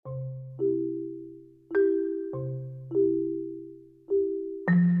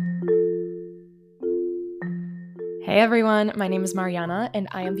Hey everyone, my name is Mariana, and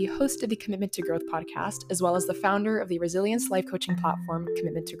I am the host of the Commitment to Growth podcast, as well as the founder of the resilience life coaching platform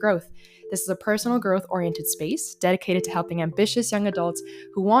Commitment to Growth. This is a personal growth oriented space dedicated to helping ambitious young adults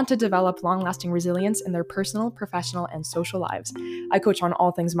who want to develop long lasting resilience in their personal, professional, and social lives. I coach on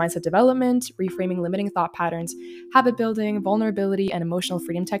all things mindset development, reframing limiting thought patterns, habit building, vulnerability, and emotional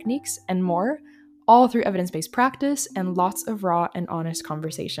freedom techniques, and more, all through evidence based practice and lots of raw and honest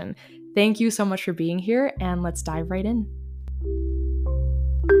conversation. Thank you so much for being here, and let's dive right in.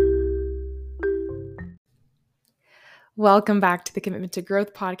 Welcome back to the Commitment to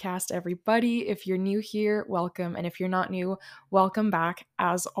Growth podcast, everybody. If you're new here, welcome. And if you're not new, welcome back.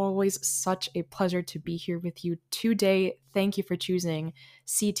 As always, such a pleasure to be here with you today. Thank you for choosing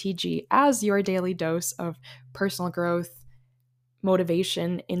CTG as your daily dose of personal growth,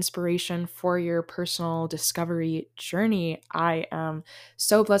 motivation, inspiration for your personal discovery journey. I am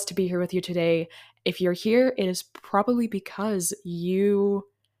so blessed to be here with you today. If you're here, it is probably because you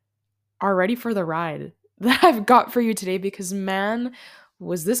are ready for the ride that I've got for you today, because man,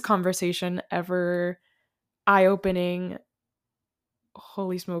 was this conversation ever eye-opening,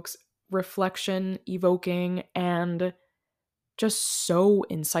 holy smokes, reflection evoking, and just so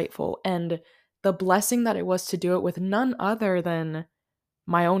insightful. And the blessing that it was to do it with none other than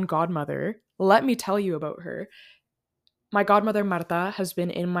my own godmother. Let me tell you about her. My godmother, Marta, has been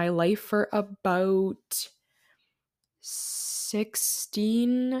in my life for about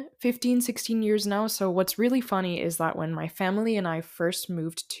 16 years now. So what's really funny is that when my family and I first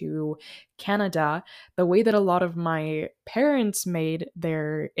moved to Canada, the way that a lot of my parents made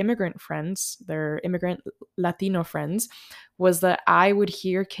their immigrant friends, their immigrant Latino friends, was that I would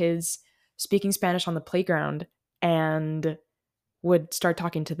hear kids speaking Spanish on the playground and would start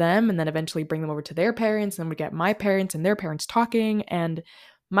talking to them, and then eventually bring them over to their parents, and then would get my parents and their parents talking. And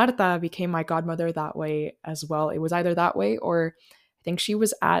Marta became my godmother that way as well. It was either that way, or I think she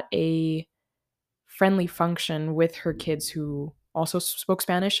was at a friendly function with her kids who also spoke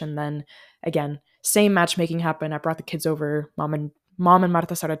Spanish. And then again, same matchmaking happened. I brought the kids over. Mom and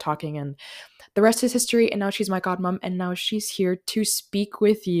Marta started talking, and the rest is history. And now she's my godmom, and now she's here to speak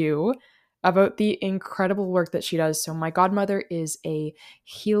with you about the incredible work that she does. So my godmother is a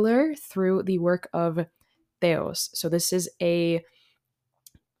healer through the work of Theos. So this is you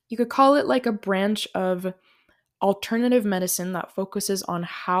could call it like a branch of alternative medicine that focuses on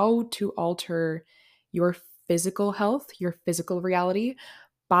how to alter your physical health, your physical reality,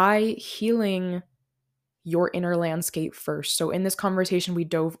 by healing your inner landscape first. So in this conversation, we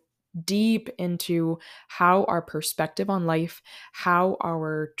dove deep into how our perspective on life, how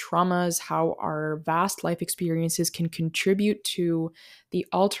our traumas, how our vast life experiences can contribute to the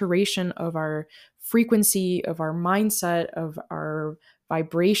alteration of our frequency, of our mindset, of our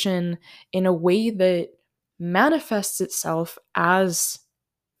vibration in a way that manifests itself as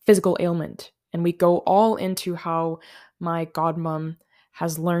physical ailment. And we go all into how my godmom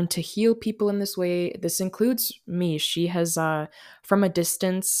has learned to heal people in this way. This includes me. She has, from a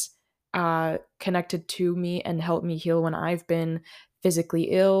distance, connected to me and helped me heal when I've been physically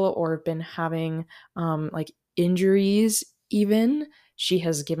ill or been having like injuries even. She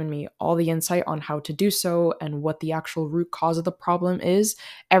has given me all the insight on how to do so and what the actual root cause of the problem is.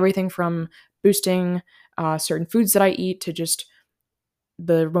 Everything from boosting certain foods that I eat to just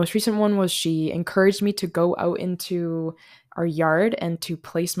the most recent one was she encouraged me to go out into our yard and to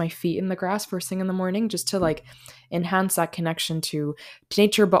place my feet in the grass first thing in the morning, just to like enhance that connection to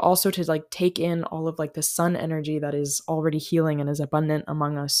nature, but also to like take in all of like the sun energy that is already healing and is abundant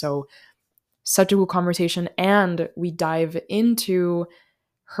among us. So such a cool conversation. And we dive into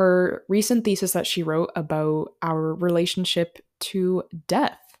her recent thesis that she wrote about our relationship to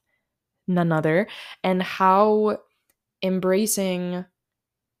death, none other, and how embracing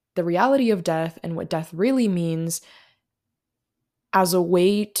the reality of death and what death really means as a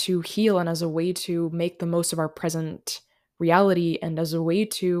way to heal and as a way to make the most of our present reality, and as a way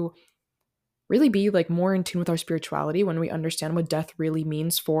to really be like more in tune with our spirituality when we understand what death really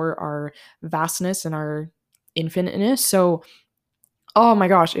means for our vastness and our infiniteness. So, oh my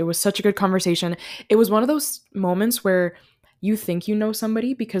gosh, it was such a good conversation. It was one of those moments where you think you know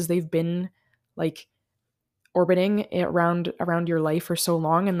somebody because they've been like orbiting around your life for so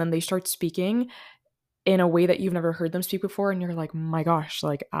long, and then they start speaking in a way that you've never heard them speak before, and you're like, my gosh,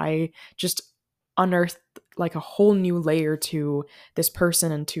 like I just unearthed like a whole new layer to this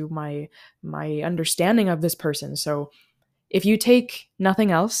person and to my understanding of this person. So if you take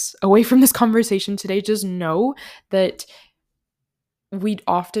nothing else away from this conversation today, just know that we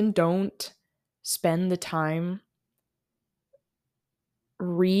often don't spend the time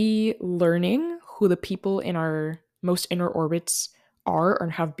relearning who the people in our most inner orbits are or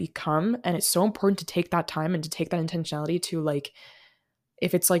have become. And it's so important to take that time and to take that intentionality to, like,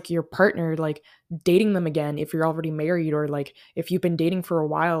 if it's like your partner, like dating them again, if you're already married, or like if you've been dating for a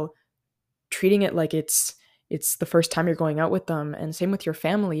while, treating it like it's the first time you're going out with them. And same with your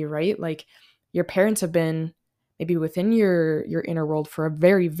family, right? Like, your parents have been maybe within your inner world for a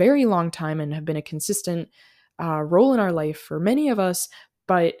very, very long time and have been a consistent role in our life for many of us.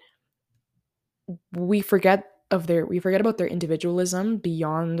 But we forget about their individualism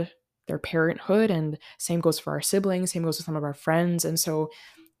beyond their parenthood, and same goes for our siblings, same goes with some of our friends. And so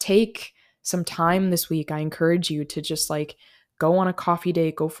take some time this week. I encourage you to just like go on a coffee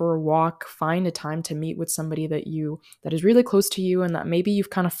date, go for a walk, find a time to meet with somebody that is really close to you and that maybe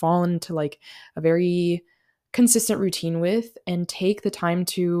you've kind of fallen into like a very consistent routine with, and take the time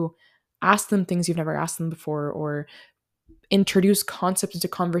to ask them things you've never asked them before, or introduce concepts into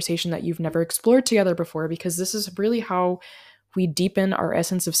conversation that you've never explored together before, because this is really how we deepen our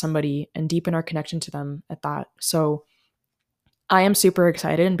essence of somebody and deepen our connection to them at that. So I am super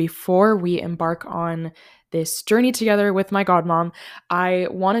excited. And before we embark on this journey together with my godmom, I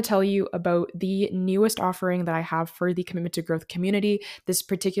want to tell you about the newest offering that I have for the Commitment to Growth community. This is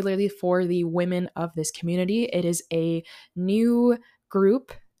particularly for the women of this community. It is a new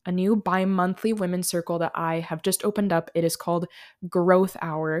group, a new bi-monthly women's circle that I have just opened up. It is called Growth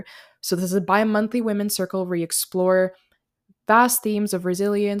Hour. So this is a bi-monthly women's circle where you explore vast themes of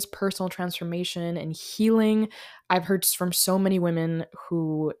resilience, personal transformation, and healing. I've heard from so many women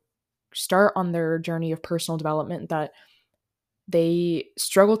who start on their journey of personal development that they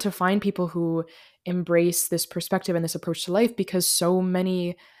struggle to find people who embrace this perspective and this approach to life, because so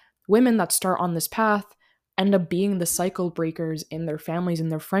many women that start on this path end up being the cycle breakers in their families and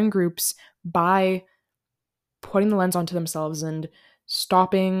their friend groups by putting the lens onto themselves and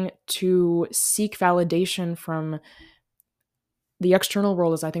stopping to seek validation from the external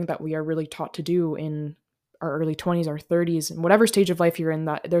world, as I think that we are really taught to do in our early 20s, our 30s, and whatever stage of life you're in,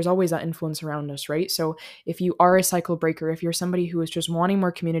 that there's always that influence around us, right? So if you are a cycle breaker, if you're somebody who is just wanting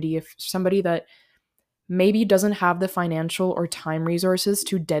more community, if somebody that maybe doesn't have the financial or time resources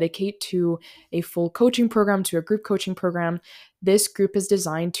to dedicate to a full coaching program, to a group coaching program, this group is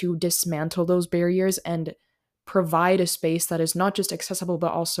designed to dismantle those barriers and provide a space that is not just accessible,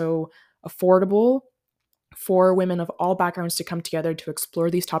 but also affordable for women of all backgrounds to come together to explore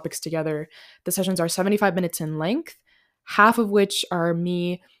these topics together. The sessions are 75 minutes in length, half of which are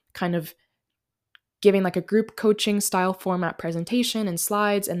me kind of giving like a group coaching style format presentation and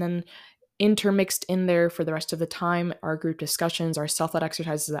slides, and then intermixed in there for the rest of the time are group discussions, our self-led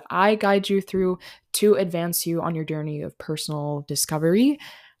exercises that I guide you through to advance you on your journey of personal discovery.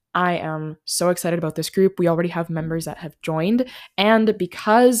 I am so excited about this group. We already have members that have joined. And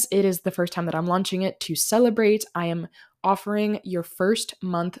because it is the first time that I'm launching it, to celebrate, I am offering your first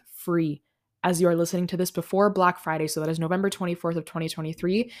month free. As you are listening to this before Black Friday, so that is November 24th of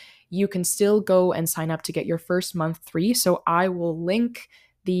 2023, you can still go and sign up to get your first month free. So I will link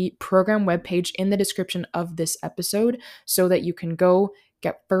the program webpage in the description of this episode so that you can go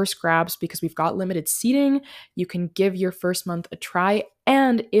get first grabs, because we've got limited seating. You can give your first month a try.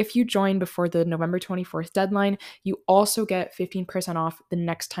 And if you join before the November 24th deadline, you also get 15% off the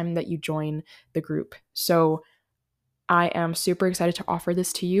next time that you join the group. So I am super excited to offer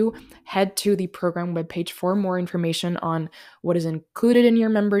this to you. Head to the program webpage for more information on what is included in your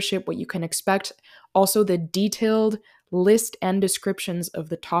membership, what you can expect, also the detailed list and descriptions of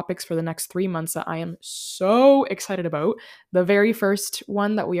the topics for the next 3 months that I am so excited about. The very first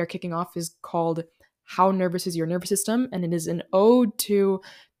one that we are kicking off is called How Nervous is Your Nervous System? And it is an ode to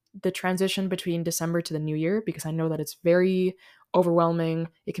the transition between December to the new year, because I know that it's very overwhelming.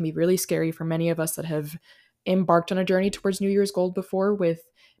 It can be really scary for many of us that have embarked on a journey towards New Year's gold before, with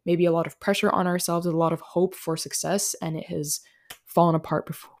maybe a lot of pressure on ourselves and a lot of hope for success, and it has fallen apart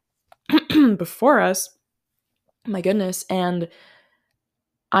before us. My goodness. And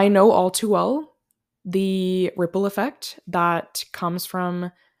I know all too well the ripple effect that comes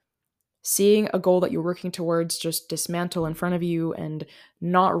from seeing a goal that you're working towards just dismantle in front of you and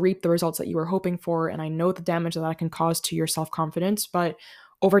not reap the results that you were hoping for. And I know the damage that can cause to your self-confidence, but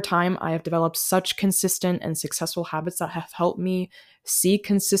over time, I have developed such consistent and successful habits that have helped me see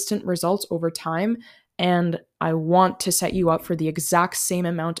consistent results over time. And I want to set you up for the exact same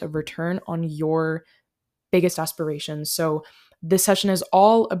amount of return on your biggest aspirations. So this session is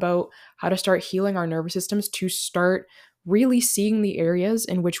all about how to start healing our nervous systems, to start really seeing the areas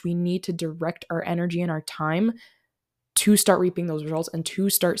in which we need to direct our energy and our time to start reaping those results and to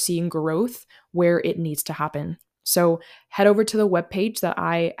start seeing growth where it needs to happen. So head over to the webpage that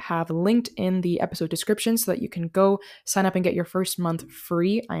I have linked in the episode description so that you can go sign up and get your first month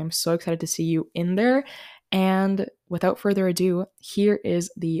free. I am so excited to see you in there. And without further ado, here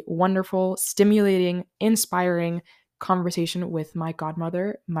is the wonderful, stimulating, inspiring conversation with my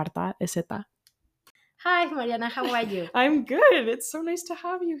godmother, Marta Ezeta. Hi, Mariana. How are you? I'm good. It's so nice to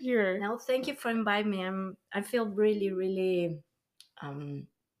have you here. No, thank you for inviting me. I feel really, really um,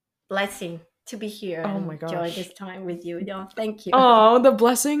 blessing to be here Oh my and enjoy gosh. this time with you. No, thank you. Oh, the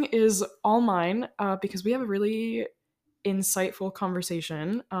blessing is all mine because we have a really insightful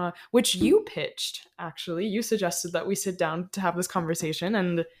conversation, which you pitched, actually. You suggested that we sit down to have this conversation,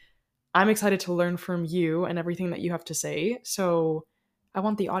 and I'm excited to learn from you and everything that you have to say. So I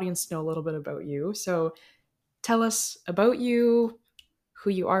want the audience to know a little bit about you. So tell us about you, who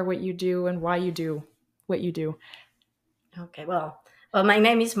you are, what you do, and why you do what you do. Okay, well, my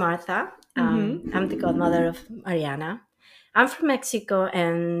name is Martha. Mm-hmm. I'm the godmother of Mariana. I'm from Mexico,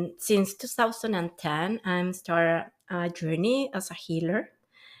 and since 2010, I'm started a journey as a healer.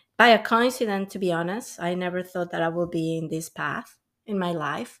 By a coincidence, to be honest, I never thought that I would be in this path in my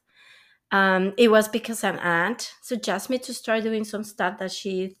life. It was because an aunt suggested me to start doing some stuff that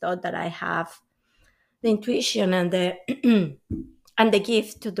she thought that I have the intuition and the and the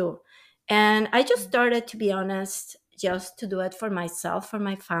gift to do. And I just started, to be honest, just to do it for myself, for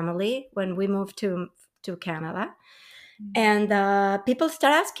my family when we moved to Canada. And people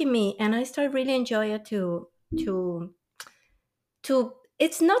start asking me, and I start really enjoying it to to.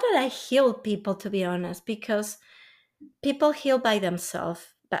 It's not that I heal people, to be honest, because people heal by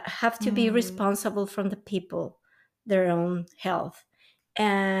themselves, but have to be Mm. responsible from the people, their own health.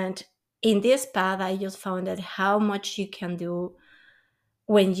 And in this path, I just found out how much you can do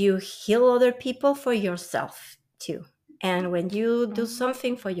when you heal other people for yourself too. And when you do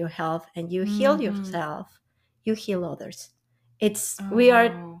something for your health and you heal Mm-hmm. yourself, you heal others. It's Oh, we are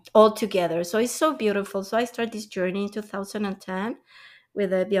wow. all together. So it's so beautiful. So I started this journey in 2010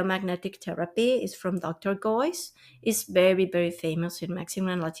 with a biomagnetic therapy. It's from Dr. Goyce. It's very, very famous in Mexico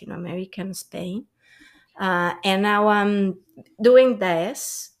and Latin America and Spain. And now I'm doing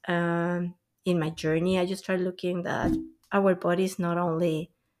this in my journey. I just try looking that our body is not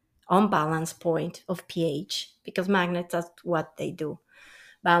only on balance point of pH, because magnets, that's what they do,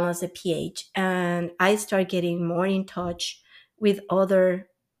 balance the pH. And I start getting more in touch with other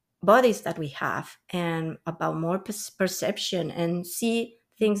bodies that we have and about more perception and see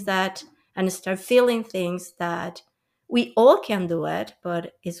things that and start feeling things that we all can do it,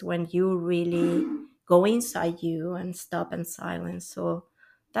 but it's when you really go inside you and stop and silence. So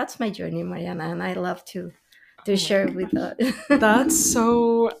that's my journey, Mariana, and I love to Oh my share with gosh. that. That's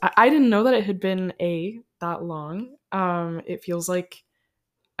so I didn't know that it had been that long. It feels like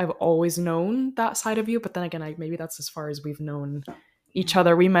I've always known that side of you, but then again, maybe that's as far as we've known each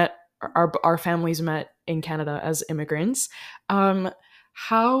other. We met our families met in Canada as immigrants. Um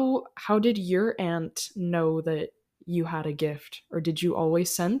how did your aunt know that you had a gift, or did you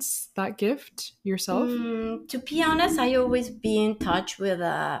always sense that gift yourself? To be honest, I always be in touch with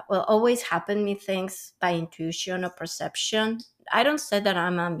always happen me things by intuition or perception. I don't say that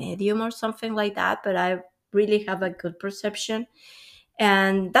I'm a medium or something like that, but I really have a good perception.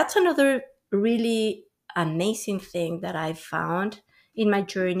 And that's another really amazing thing that I found in my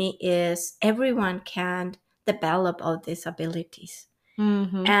journey is everyone can develop all these abilities.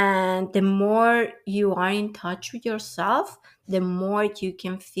 Mhm. And the more you are in touch with yourself, the more you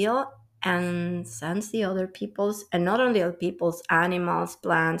can feel and sense the other people's, and not only other people's, animals,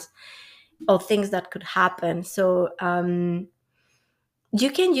 plants, or things that could happen. So you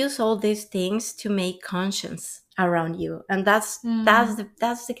can use all these things to make conscience around you, and Mm.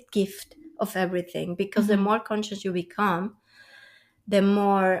 that's the gift of everything. Because the Mhm. more conscious you become, the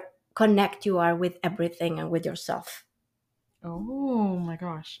more connect you are with everything and with yourself. Oh my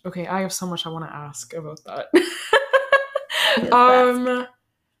gosh. Okay, I have so much I want to ask about that. Just that. um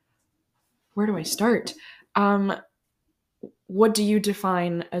where do I start? Um what do you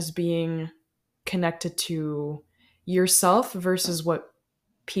define as being connected to yourself versus what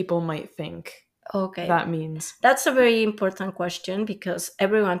people might think Okay, that means? that's a very important question because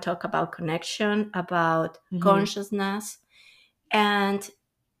everyone talk about connection, about Mhm. consciousness, and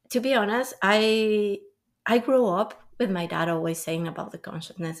to be honest, I grew up with my dad always saying about the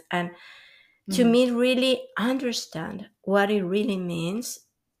consciousness, and to Mhm. me, really understand what it really means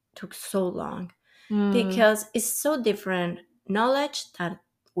took so long Mm. because it's so different knowledge than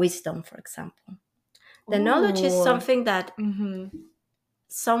wisdom, for example. The knowledge is Oh. something that Mhm.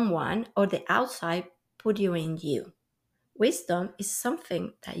 someone or the outside put you in you. Wisdom is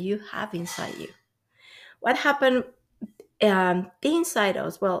something that you have inside you. What happened inside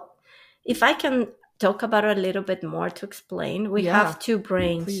us? Well, if I can talk about it a little bit more to explain, we Yeah, have two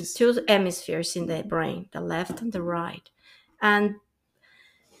brains, please. two hemispheres in the brain, the left and the right. And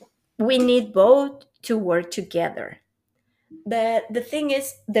we need both to work together. The thing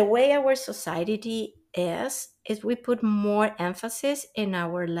is, the way our society is we put more emphasis in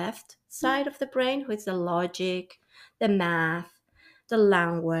our left side of the brain, which is the logic, the math, the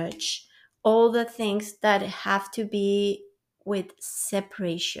language, all the things that have to be with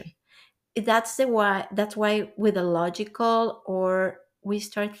separation. That's why with the logical, or we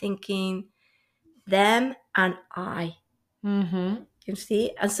start thinking them and I. Mm-hmm. You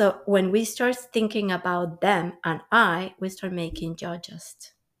see? And so when we start thinking about them and I, we start making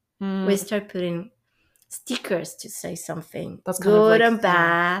judges. We Mm, start putting stickers to say something that's kind of good like, and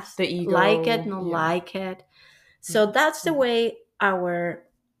yeah, bad, the like it, ego. not Yeah. like it. So that's the way our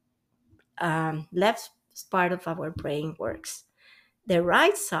left part of our brain works. The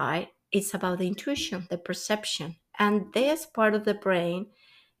right side is about the intuition, the perception. And this part of the brain,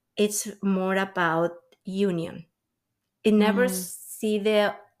 it's more about union. It never Mm, see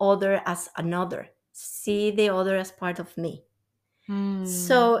the other as another, see the other as part of me. mm,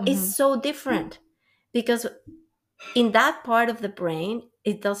 So it's mm-hmm, so different because in that part of the brain,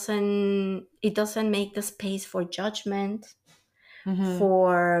 it doesn't make the space for judgment, mm-hmm,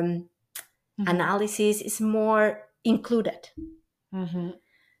 for mm-hmm, analysis. It's more included. mm-hmm,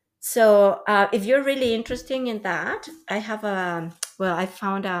 So if you're really interested in that, I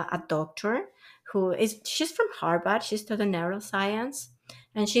found a doctor she's from Harvard. She studied neuroscience,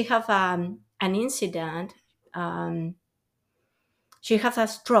 and she have an incident. Um, she has a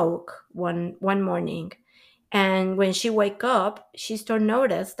stroke one morning, and when she wake up, she start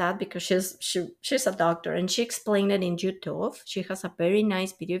notice that because she's a doctor, and she explained it in YouTube. She has a very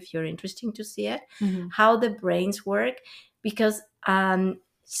nice video if you're interested to see it, mm-hmm, how the brains work, because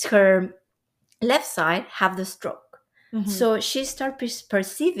her left side have the stroke. mm-hmm. So she starts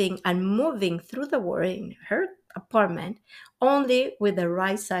perceiving and moving through the world in her apartment only with the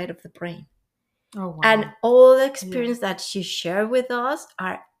right side of the brain. Oh, And wow. all the Yeah. experience that she shared with us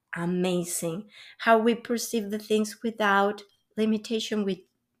are amazing. How we perceive the things without limitation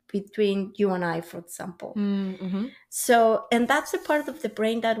between you and I, for example. Mm-hmm, So, and that's the part of the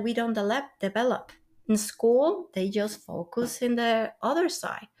brain that we don't develop. In school, they just focus in the other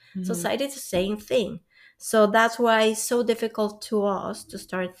side. mm-hmm. Society is the same thing. So that's why it's so difficult to us to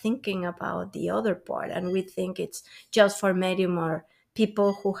start thinking about the other part. And we think it's just for medium or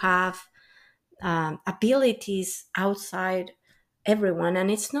people who have abilities outside everyone.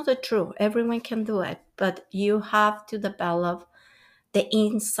 And it's not a true. Everyone can do it. But you have to develop the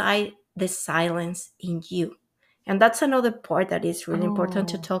inside, the silence in you. And that's another part that is really important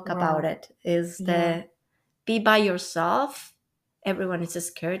to Oh, talk about. wow. It is Yeah. the be by yourself. Everyone is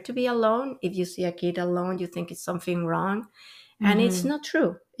scared to be alone. If you see a kid alone, you think it's something wrong, and it's Mm-hmm. not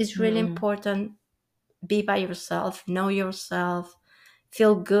true. It's really Mm-mm. important. Be by yourself, know yourself,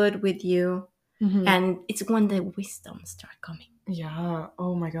 feel good with you, Mm-hmm. and it's when the wisdom start coming. Yeah.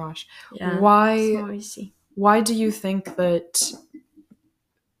 Oh my gosh. Yeah, it's Why more easy. why do you think that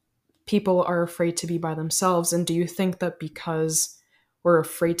people are afraid to be by themselves? And do you think that because we're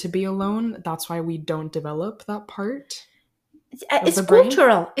afraid to be alone, that's why we don't develop that part of It's the brain?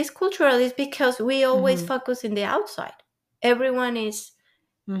 cultural. It's cultural. It's because we always Mm-hmm. focus in the outside. Everyone is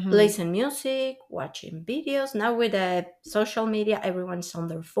Mm-hmm. listening music, watching videos. Now with the social media, everyone's on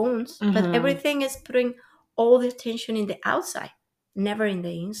their phones, but Mm-hmm. everything is putting all the attention in the outside, never in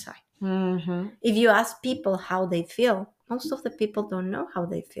the inside. Mm-hmm. If you ask people how they feel, most of the people don't know how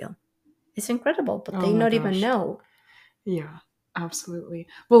they feel. It's incredible, but Oh they my not even gosh. know. Yeah, absolutely.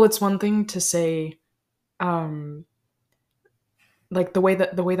 Well, it's one thing to say, um, like the way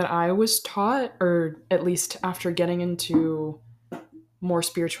that I was taught, or at least after getting into more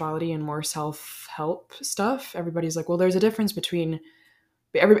spirituality and more self-help stuff, everybody's like, well, there's a difference between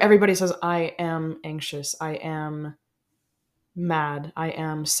everybody says I am anxious, I am mad, I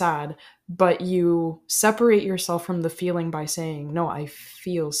am sad, but you separate yourself from the feeling by saying, no, I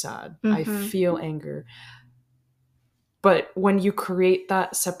feel sad, I Mm-hmm. feel anger. But when you create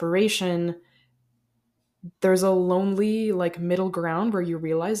that separation, there's a lonely like middle ground where you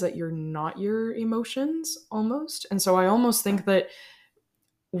realize that you're not your emotions almost. And so I almost think that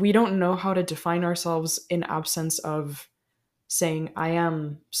we don't know how to define ourselves in absence of saying I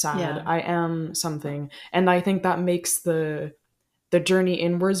am sad, Yeah. I am something. And I think that makes the journey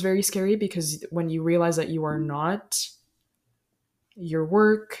inwards very scary, because when you realize that you are not your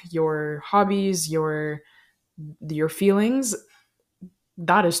work, your hobbies, your feelings,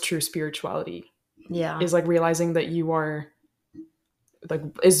 that is true spirituality. Yeah. is like realizing that you are like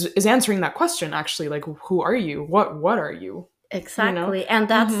is answering that question actually, like who are you, what are you, you know. Exactly. And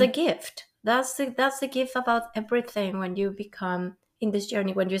that's Mm-hmm. the gift. That's the gift about everything when you become in this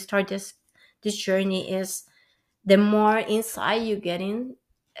journey, when you start this journey is the more insight you get in,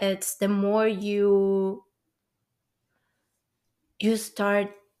 it's the more you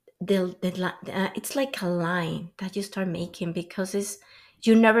start it's like a line that you start making because it's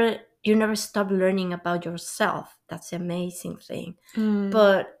you never stop learning about yourself. That's the amazing thing. Mm.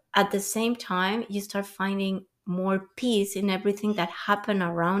 But at the same time you start finding more peace in everything that happen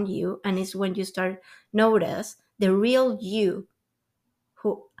around you, and it's when you start notice the real you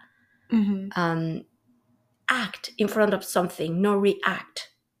who Mm-hmm. um, act in front of something, no react.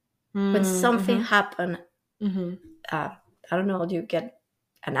 When something Mm-hmm. happen, Mm-hmm. uh, I don't know, you get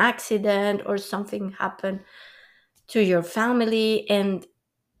an accident or something happen to your family, and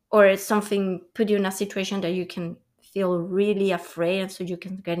or it's something put you in a situation that you can feel really afraid, and so you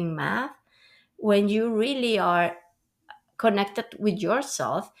can getting mad. When you really are connected with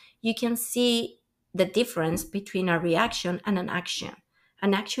yourself, you can see the difference between a reaction and an action.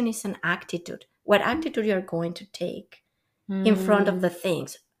 An action is an attitude, what attitude you're going to take in front of the Mm.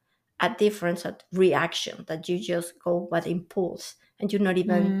 things. A difference at reaction that you just go by impulse, and you're not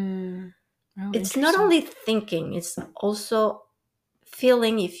even, Mm. Oh, it's not interesting. only thinking, it's also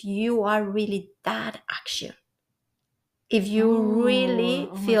feeling if you are really that action, if you Oh, really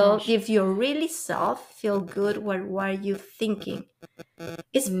oh my feel, gosh. if your really self feel good, what are you thinking.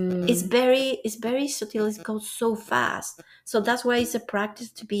 It's Mm. very subtle, it goes so fast. So that's why it's a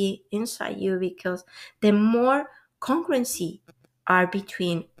practice to be inside you, because the more congruency are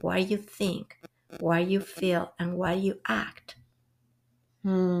between what you think, what you feel, and what you act,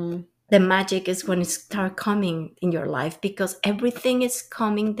 Mm. the magic is when it start coming in your life, because everything is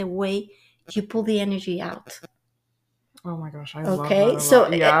coming the way you pull the energy out. Oh my gosh, I love that Okay, a so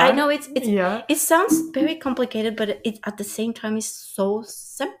lot. I Yeah. know it's Yeah. it sounds very complicated, but it at the same time is so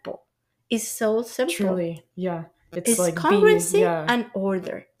simple. It's so simple. Truly. Yeah. It's It's like be, congruency yeah. and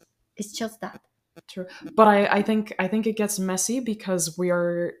order. It's just that. True. But I think it gets messy because we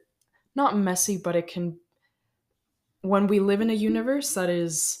are not messy, but it can, when we live in a universe that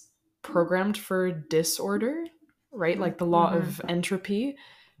is programmed for disorder, right? Like the law Mm-hmm. of entropy,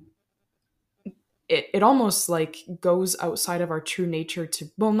 it almost like goes outside of our true nature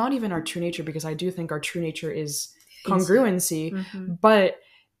to, well, not even our true nature, because I do think our true nature is Inside. congruency, Mm-hmm. but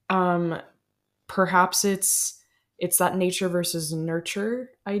um perhaps it's that nature versus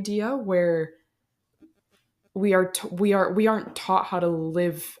nurture idea where we aren't taught how to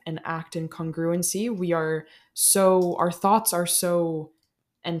live and act in congruency. We are so, our thoughts are so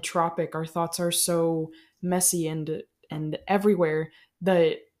entropic, our thoughts are so messy and everywhere,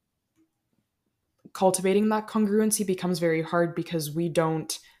 that cultivating that congruency becomes very hard because we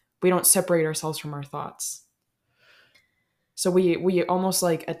don't separate ourselves from our thoughts. So we almost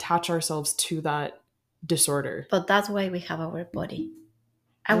like attach ourselves to that disorder. But that's why we have our body.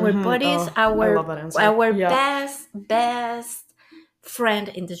 Our Mm-hmm. body is Oh, I love that answer. our Yeah. best friend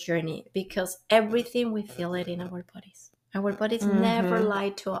in this journey, because everything we feel it in our bodies. Our bodies never Mm-hmm. lie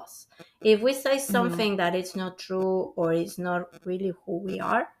to us. If we say Mm-hmm. something that is not true or is not really who we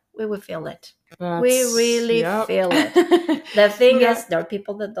are, we will feel it. We That's, really yep. feel it. The thing Yeah. is, there are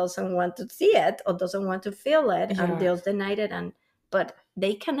people that doesn't want to see it or doesn't want to feel it, and Yeah. they'll deny it. And but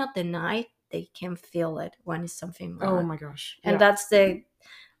they cannot deny, they can feel it when it's something Oh wrong. my gosh. And Yeah. that's the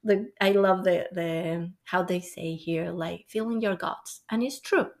I love the how they say here, like feeling your guts, and it's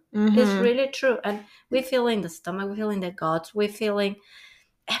true. It's Mm-hmm. really true, and we feel in the stomach, we feel in the guts, we feeling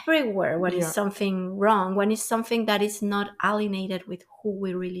everywhere when it's Yeah. something wrong, when it's something that is not alienated with who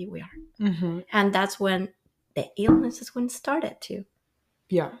we really we are. Mm-hmm. And that's when the illness is when it started too,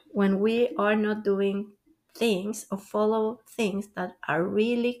 Yeah. when we are not doing things or follow things that are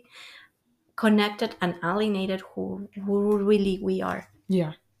really connected and alienated who really we are.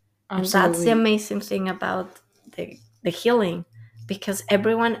 Yeah. And that's the Absolutely. amazing thing about the healing, because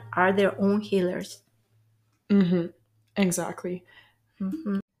everyone are their own healers. Mm-hmm. Exactly.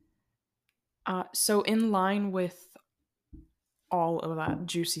 Hmm. So in line with all of that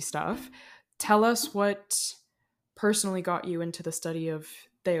juicy stuff, tell us what personally got you into the study of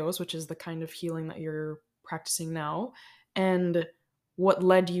Theos, which is the kind of healing that you're practicing now, and what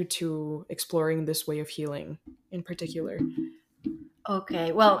led you to exploring this way of healing in particular.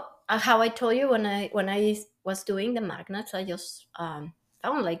 Okay, well, how I told you, when I was doing the magnets, I just found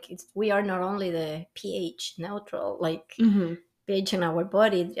like we are not only the pH neutral, like Mm-hmm. pH in our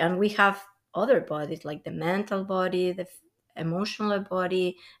body, and we have other bodies like the mental body, emotional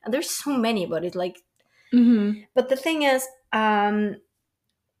body, and there's so many bodies. Like, Mm-hmm. but the thing is,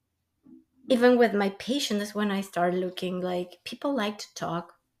 even with my patients, when I start looking, like, people like to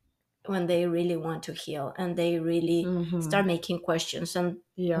talk when they really want to heal, and they really Mm-hmm. start making questions, and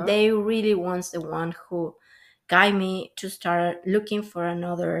Yeah. they really wants the one who guide me to start looking for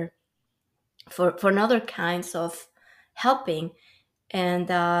another, for another kinds of helping. And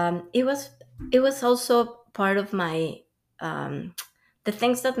it was also part of my, um, the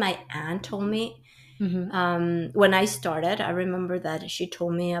things that my aunt told me, Mm-hmm. when I started. I remember that she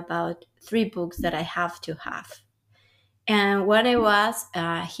told me about 3 books that I have to have. And one it was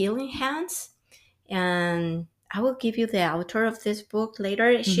Healing Hands. And I will give you the author of this book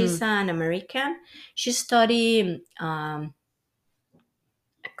later. She's Mm-hmm. an American. She studied, ¿cómo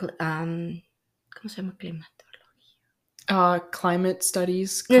se llama? Climate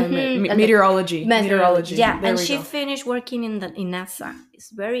studies, Like meteorology, methodology, meteorology. yeah. There And we she go. finished working in NASA. It's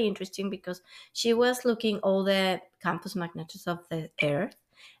very interesting because she was looking all the campus magnets of the Earth,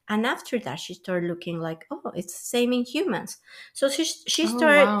 and after that she started looking like, oh, it's the same in humans. So she Oh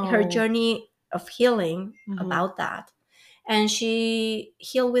started her wow. journey of healing Mm-hmm. about that, and she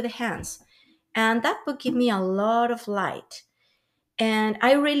healed with the hands. And that book gave me a lot of light, and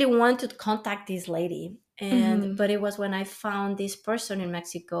I really wanted to contact this lady. And Mm-hmm. but it was when I found this person in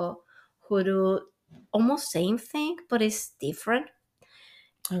Mexico who do almost same thing, but it's different.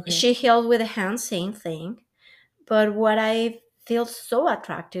 Okay. She healed with the hand, same thing. But what I feel so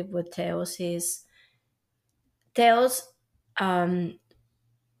attractive with Teos is Teos, um,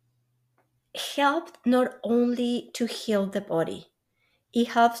 helped not only to heal the body, it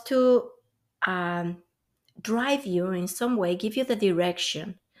helps to, um, drive you in some way, give you the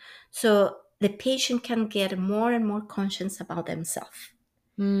direction, so the patient can get more and more conscious about themselves.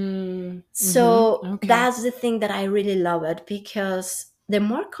 Mm-hmm. So Okay. that's the thing that I really love it, because the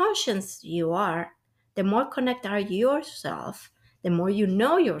more conscious you are, the more connected are yourself, the more you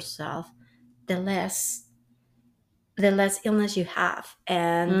know yourself, the less illness you have,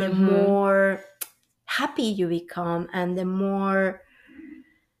 and the Mm-hmm. more happy you become, and the more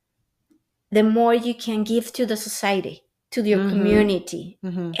you can give to the society, to your Mm-hmm. community,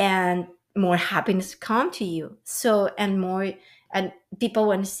 Mm-hmm. and more happiness come to you. So, and more, and people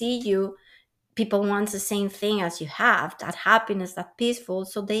want to see you, people want the same thing as you have, that happiness, that peaceful.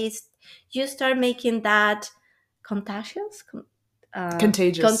 So you start making that contagious,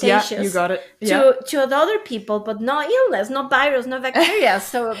 Contagious. Yeah, you contagious got it. Yeah. to the other people, but no illness, no virus, no bacteria.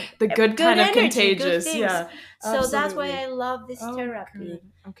 So The good good kind of energy, good contagious. things. Yeah, So that's why absolutely. I love this Oh, therapy. good.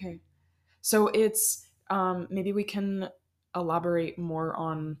 Okay. So it's maybe we can elaborate more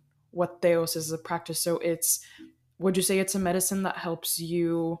on what Theos is as a practice. So it's would you say it's a medicine that helps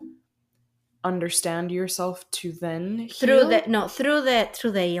you understand yourself to then Through the heal? no through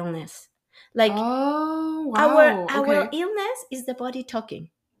the illness, like Oh, our wow. our Okay. illness is the body talking,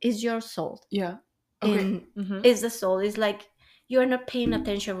 is your soul, Yeah. Okay. in Mhm. is the soul, is like you're not paying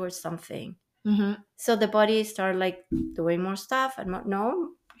attention with something, Mhm. so the body start like doing more stuff, and more,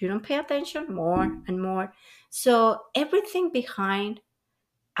 no, you don't pay attention, more and more. So everything behind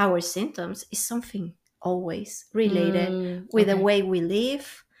our symptoms is something always related with the Okay. way we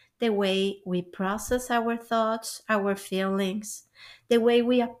live, the way we process our thoughts, our feelings, the way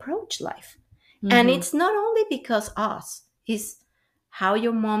we approach life. And Mhm. it's not only because us, it's how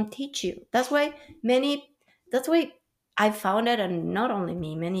your mom teach you. That's why I found it, and not only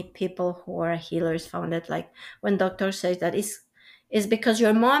me, many people who are healers found it, like when doctor says that it's because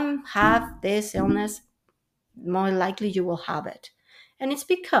your mom have this illness, more likely you will have it. And it's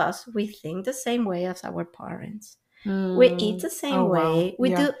because we think the same way as our parents. We eat the Oh, same wow. way. We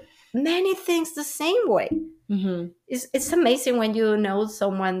Yeah. do many things the same way. Mhm. It's amazing when you know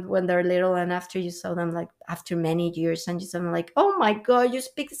someone when they're little, and after you saw them like after many years, and you saw them like, oh my god, you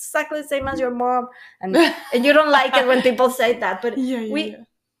speak exactly the same as your mom. And you don't like it when people say that, but Yeah, yeah, we yeah.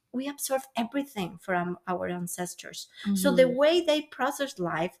 we absorb everything from our ancestors. So the Mhm. way they process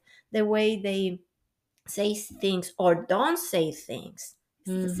life, the way they say things or don't say things,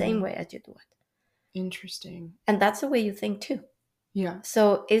 it's the same Mhm. way as you do it. Interesting. And that's the way you think too. Yeah.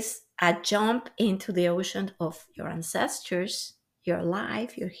 So it's a jump into the ocean of your ancestors, your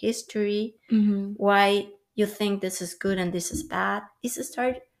life, your history, Mhm. why you think this is good and this is bad. Is to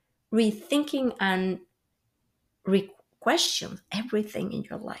start rethinking and re-question everything in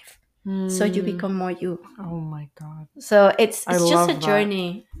your life. So you Mm. become more you. Oh my god. So it's I it's just a love that.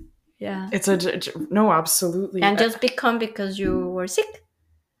 journey. Yeah. It's no, absolutely. And just become because you were sick.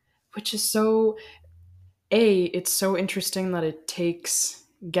 Which is so it's so interesting that it takes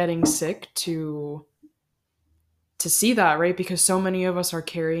getting sick to to see that, right? Because so many of us are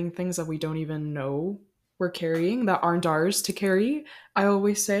carrying things that we don't even know we're carrying that aren't ours to carry, I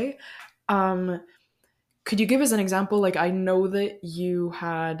always say. Um, could you give us an example? Like, I know that you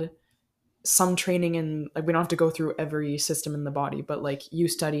had some training in, like, we don't have to go through every system in the body, but like you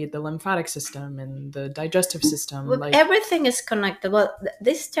studied the lymphatic system and the digestive system. Well, Like, everything is connected. Well,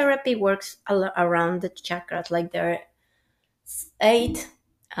 this therapy works around the chakras. Like there are eight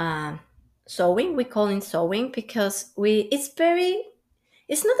uh, sewing. We call it sewing because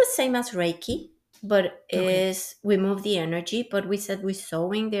it's not the same as Reiki, but okay, is we move the energy. But we said we're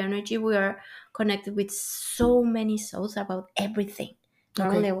sewing the energy. We are connected with so many souls about everything. Not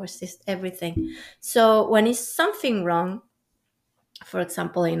only okay, our everything. So when is something wrong, for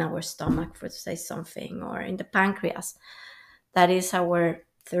example, in our stomach, for to say something, or in the pancreas, that is our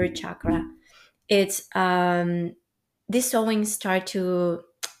third chakra. It's this sewing start to,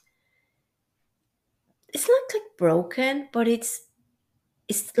 it's not like broken, but it's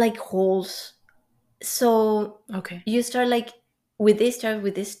like holes. So okay. you start with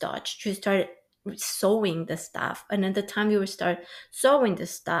this touch, you start sewing the stuff, and at the time you will start sewing the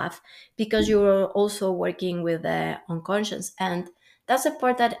stuff because you were also working with the unconscious. And that's the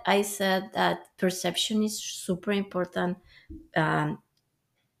part that I said that perception is super important, um,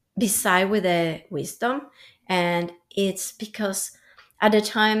 beside with the wisdom. And it's because at the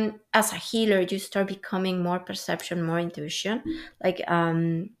time as a healer you start becoming more perception, more intuition. Like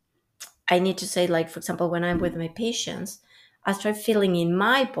I need to say, like, for example, when I'm with my patients, I start feeling in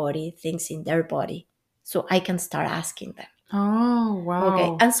my body things in their body, so I can start asking them. Oh, Okay,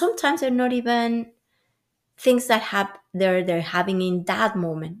 wow. and sometimes they're not even things that have they're having in that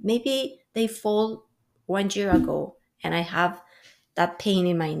moment. Maybe they fall 1 year ago, and I have that pain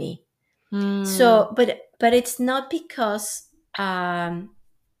in my knee. Hmm. So, but it's not because the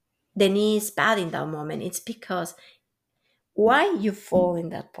knee is bad in that moment. It's because why you fall in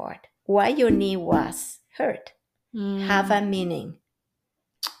that part, why your knee was hurt, have Hmm. a meaning.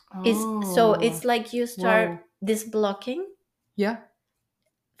 Is so Oh, it's like you start whoa. disblocking Yeah.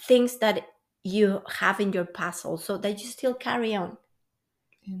 things that you have in your past also that you still carry on.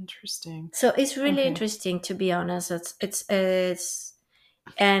 Interesting. So it's really Okay. interesting, to be honest. It's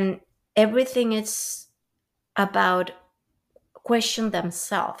and everything is about question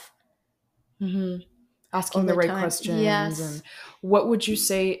themselves Hmm. all Asking the the right time. questions. And Yes. what would you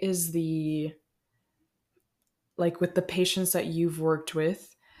say is like, with the patients that you've worked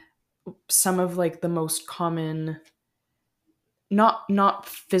with, some of like the most common, not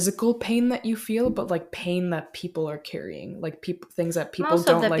physical pain that you feel, but like pain that people are carrying, like people, things that people Most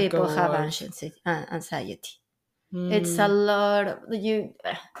of don't the let people go have of. anxiety. It's a Hmm. lot of you.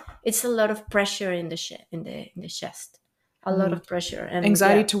 It's a lot of pressure in the in the chest. A lot Hmm. of pressure, and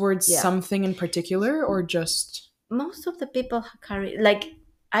Anxiety yeah, towards yeah. something in particular, or just. Most of the people carry, like,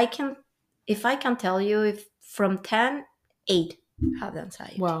 I can, if I can tell you, if from 10, 8 have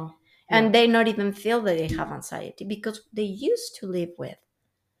anxiety, Wow. Yeah. and they not even feel that they have anxiety because they used to live with.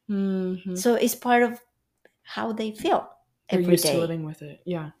 Hmm. So it's part of how they feel They're every used to day. living with it.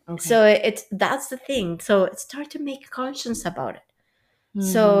 Yeah. Okay. So it's that's the thing. So start to make conscience about it.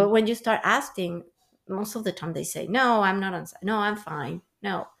 So Hmm. when you start asking, most of the time they say, "No, I'm not anxiety. No, I'm fine.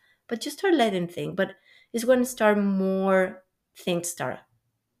 No," but you start letting think. But it's when start more things start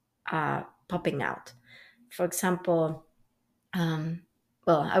popping out. For example,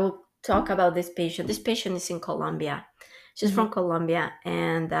 well, I will talk about this patient. This patient is in Colombia. She's from Hmm. Colombia,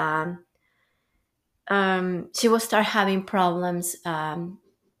 and she will start having problems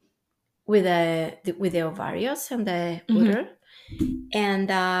with the ovarios and the Hmm. uter. And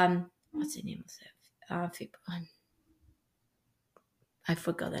what's the name of it? I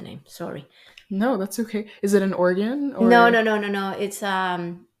forgot the name. Sorry. No, that's okay. Is it an organ No, no, or no, no, no. It's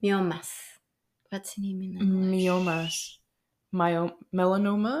myomas. What's the name in myomas? English?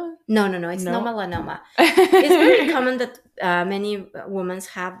 Melanoma? No, no, no. It's no No. melanoma. It's very common that many women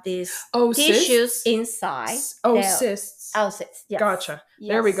have these Oh, tissues cysts? inside Oh, the cysts. outsets. Yes, Gotcha.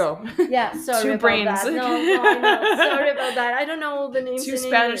 There we yes, go. yeah. Sorry Two about brains. that. No, no, I know. Sorry about that. I don't know all the names Two in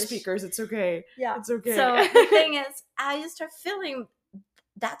Spanish English. speakers. It's okay. Yeah. It's okay. So the thing is, I just start feeling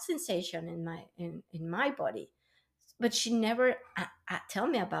that sensation in my body, but she never tell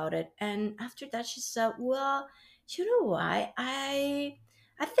me about it. And after that she said, well, you know why, I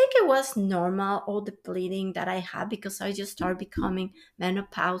think it was normal, all the bleeding that I had, because I just started becoming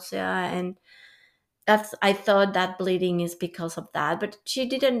menopause, and that's, I thought that bleeding is because of that, but she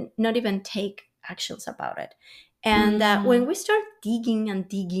didn't not even take actions about it. And when Mm, we start digging and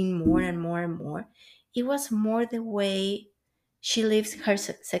digging more and more and more, it was more the way she lives her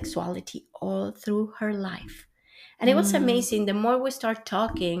sexuality all through her life. And it was Mm, amazing. The more we start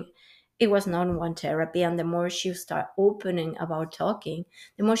talking, it was non-one therapy, and the more she start opening about talking,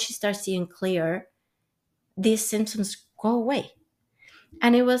 the more she starts seeing clear, these symptoms go away.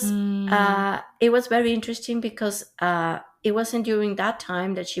 And mm, it was very interesting because it wasn't during that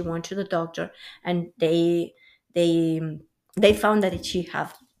time that she went to the doctor, and they they found that she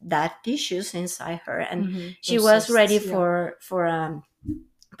had that issues inside her, and mm-hmm. she Those was ready cysts, yeah. for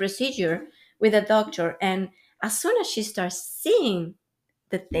procedure with a doctor. And as soon as she starts seeing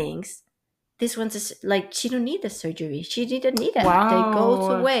the things, this one's like she don't need the surgery, she didn't need it, they goes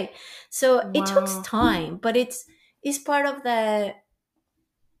Wow. away. So it takes Wow. time, but it's part of the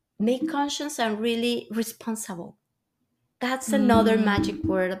make conscious and really responsible. That's another Mm, magic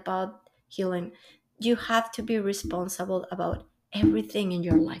word about healing. You have to be responsible about everything in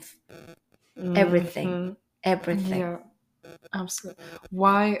your life. Everything. mm-hmm. Everything. Yeah, absolutely.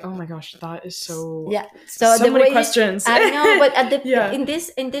 Why? Oh my gosh, that is Yeah. So so the many way questions. I know, but at the Yeah. in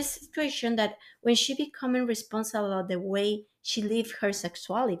this situation, that when she becoming responsible about the way she lived her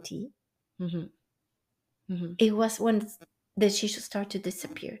sexuality, Mm-hmm. Mm-hmm. it was when that she should start to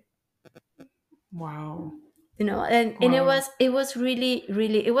disappear. Wow. And it Wow. was really,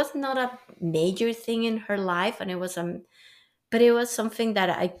 it was not a major thing in her life, and it was but it was something that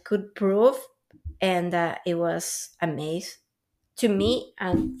I could prove, and it was amazing to me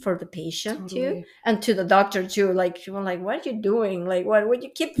and for the patient too, Totally. and to the doctor too. Like she was like, what are you doing? Like, what would you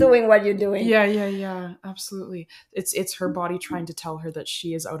keep doing what you're doing? Yeah, yeah, yeah. Absolutely. It's her body trying to tell her that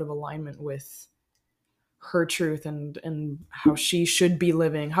she is out of alignment with her truth and how she should be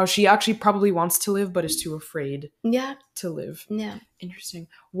living, how she actually probably wants to live but is too afraid Yeah. to live. Yeah. Interesting.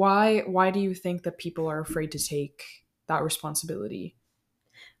 Why do you think that people are afraid to take that responsibility?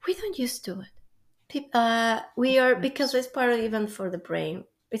 We don't used to it. We are, because Yes. it's part of, even for the brain,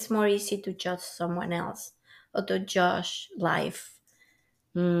 it's more easy to judge someone else or to judge life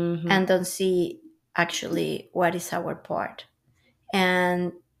Mm-hmm. and don't see actually what is our part.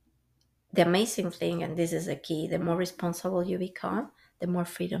 And the amazing thing, and this is the key, the more responsible you become, the more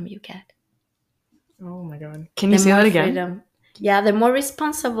freedom you get. Oh my god. Can you The say more that again? freedom. Yeah, the more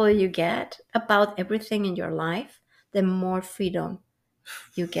responsible you get about everything in your life, the more freedom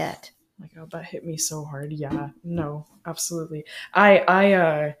you get. My god, that hit me so hard. Yeah. No, absolutely.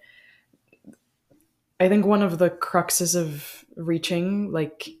 I think one of the cruxes of reaching,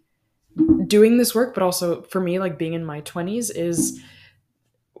 like, doing this work, but also for me, like being in my 20s, is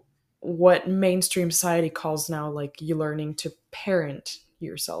what mainstream society calls now, like, you learning to parent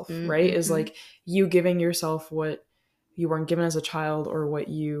yourself, right? Is Mm-hmm. like you giving yourself what you weren't given as a child, or what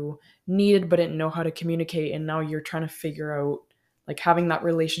you needed but didn't know how to communicate, and now you're trying to figure out, like, having that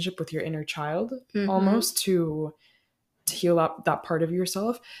relationship with your inner child, Mm-hmm. almost to heal up that part of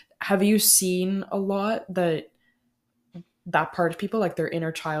yourself. Have you seen a lot that that part of people, like their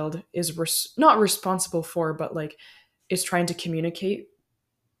inner child, is not responsible for, but like is trying to communicate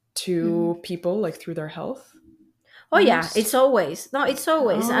Mm-hmm. to people, like through their health, Oh yeah, almost? it's always, no, it's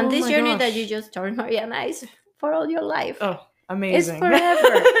always, and Oh this my journey that you gosh. just started, Mariana, is for all your life. Oh, It's amazing.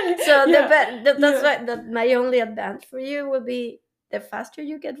 forever. So Yeah, that's yeah. why my only advantage for you will be the faster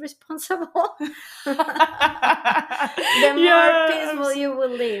you get responsible, the more Yeah, peaceful you will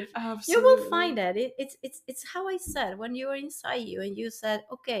live. You will find absolutely. that it's how I said, when you are inside you and you said,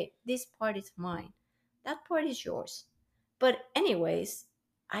 okay, this part is mine, that part is yours. But anyways,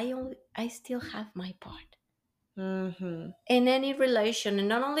 I still have my part Mm-hmm. in any relation, and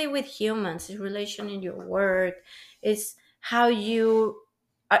not only with humans, it's relation in your work, it's how you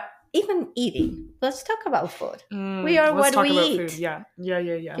are, even eating. Let's talk about food. We are Let's what we talk about food. eat. Yeah, yeah,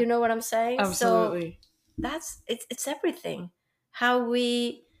 yeah, yeah. You know what I'm saying? So Absolutely. that's it's everything. How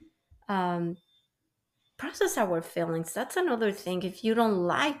we um, process our feelings. That's another thing. If you don't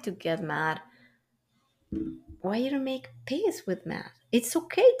like to get mad, why you don't make peace with mad? It's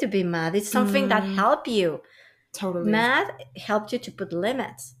okay to be mad. It's something that Mm, help you. totally. Math helped you to put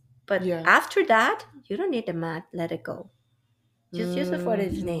limits. But Yeah. after that, you don't need the math. Let it go. Just use it for what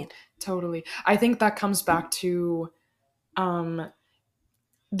it is Hmm. need. Totally. I think that comes back to um,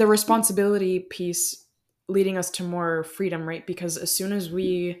 the responsibility piece leading us to more freedom, right? Because as soon as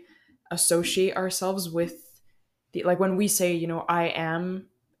we associate ourselves with the, like, when we say, I am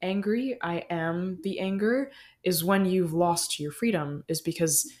angry, I am the anger, is when you've lost your freedom, is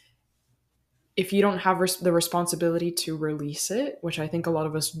because if you don't have the responsibility to release it, which I think a lot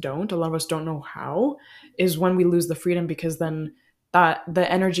of us don't know how, is when we lose the freedom, because then that the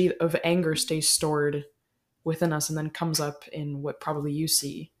energy of anger stays stored within us and then comes up in what probably you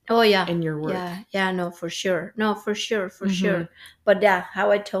see Oh yeah, in your work. yeah. No, for sure. No, for sure, for Mm-hmm. sure. But yeah,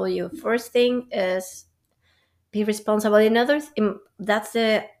 how I told you, first thing is Be responsible. That's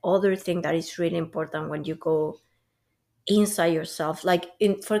the other thing that is really important when you go inside yourself. Like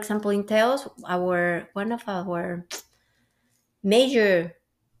in, for example, in Teos, our one of our major,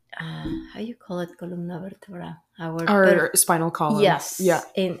 how you call it, columna vertebra, Our spinal column. Yeah. yes,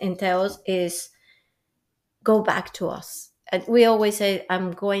 in Teos is go back to us. And we always say,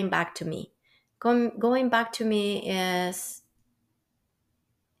 I'm going back to me. Going back to me is,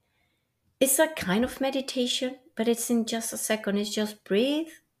 it's a kind of meditation, but it's in just a second. It's just breathe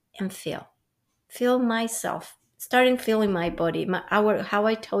and feel myself, starting feeling my body. Our, how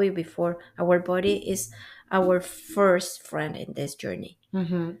I told you before, our body is our first friend in this journey.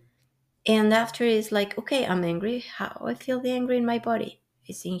 Mm-hmm. And after it's like, okay, I'm angry. How I feel the anger in my body?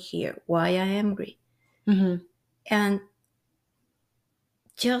 It's in here. Why I am angry? Mm-hmm. And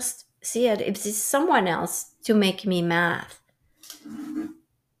just see it. If it's someone else to make me mad,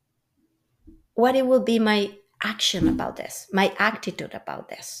 what it will be my action about this, my attitude about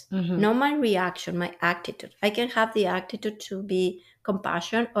this, Mm-hmm. not my reaction, my attitude. I can have the attitude to be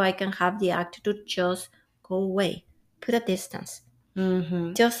compassion, or I can have the attitude just go away, put a distance,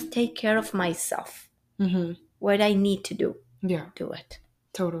 Mm-hmm. just take care of myself. Mm-hmm. What I need to do, Yeah. do it.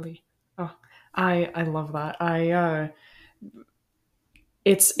 Totally. Oh, I love that.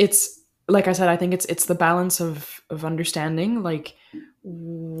 It's like I said, I think it's the balance of understanding like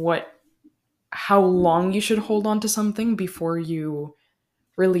what how long you should hold on to something before you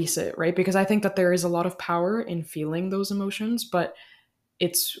release it, right? Because I think that there is a lot of power in feeling those emotions, but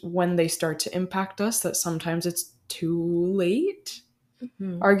it's when they start to impact us that sometimes it's too late,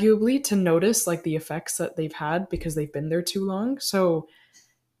 Mhm. arguably, to notice like the effects that they've had because they've been there too long. So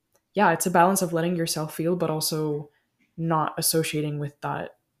yeah, it's a balance of letting yourself feel, but also not associating with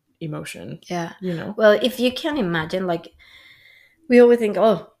that emotion, Yeah. you know? Well, if you can imagine, like, we always think,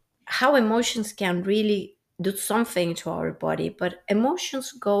 oh, how emotions can really do something to our body, but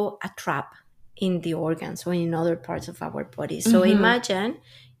emotions go a trap in the organs or in other parts of our body. So Mm-hmm. imagine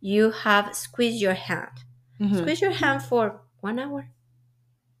you have squeezed your hand, Mm-hmm. squeeze your hand for 1 hour,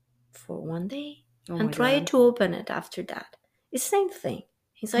 for 1 day, Oh and my try god. to open it after that. It's the same thing.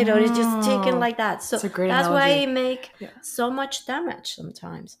 Inside out, it's just taken Oh, like that. it's So a great that's why analogy. it make Yeah. so much damage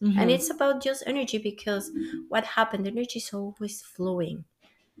sometimes. And Mm-hmm. it's about just energy, because what happened, energy is always flowing,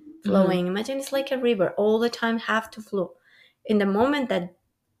 Mm-hmm. flowing. Imagine it's like a river, all the time have to flow. In the moment that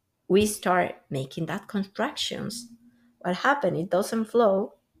we start making that contractions, what happened? It doesn't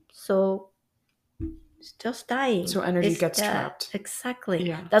flow, so it's just dying. So energy It's gets dead. trapped. Exactly.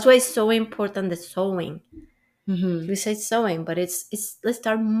 Yeah. That's why it's so important, the sewing. Mm-hmm. We say sewing, but it's let's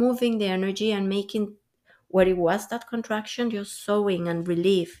start moving the energy and making what it was, that contraction, just sewing and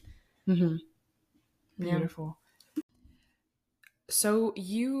relief. Mm-hmm. Yeah. Beautiful. So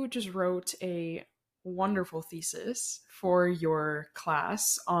you just wrote a wonderful thesis for your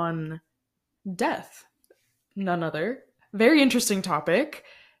class on death, none other. Very interesting topic.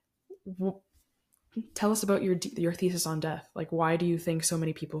 W- Tell us about your thesis on death. Like, why do you think so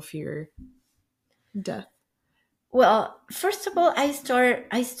many people fear death? Well, first of all,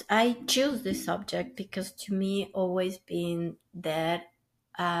 I choose this subject because to me, always being dead,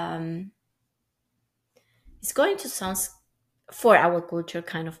 um, it's going to sound for our culture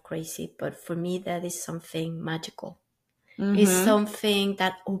kind of crazy, but for me, that is something magical. It's Mm-hmm. something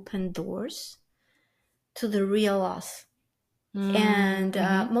that opens doors to the real us. And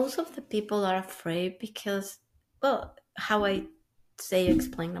Mm-hmm. most of the people are afraid because, well, how I say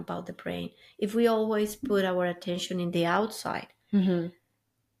explain about the brain, if we always put our attention in the outside, Mm-hmm.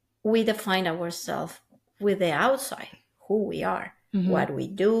 we define ourselves with the outside, who we are, Mm-hmm. what we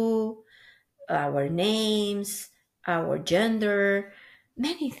do, our names, our gender,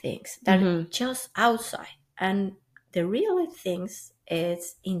 many things that Mm-hmm. just outside. And the real things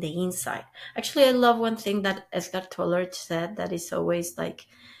is in the inside. Actually, I love one thing that Edgar Toller said, that is always like,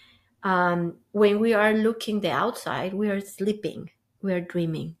 when we are looking the outside, we are sleeping, we are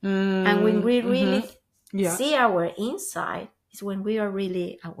dreaming. And when we Mm-hmm. really Yeah. see our inside is when we are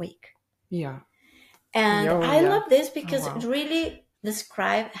really awake. Yeah. And Yo, I yeah. love this Oh because it wow. really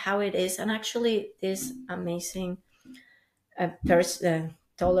describes how it is. And actually, this amazing person,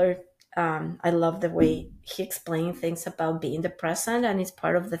 Toller, I love the way he explained things about being the present, and it's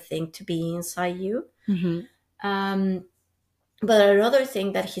part of the thing to be inside you. Mm-hmm. Um, but another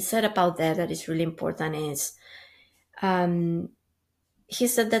thing that he said about that is really important is, um, he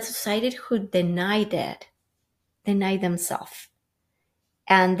said that society who deny that, deny themselves,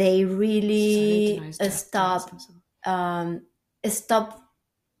 and they Society really denies death, denies stop, themselves.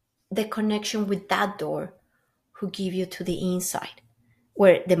 the connection with that door who give you to the inside.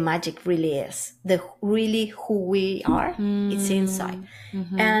 where the magic really is. The really who we are, it's inside. Mm,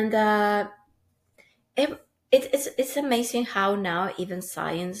 mm-hmm. And it, it's amazing how now even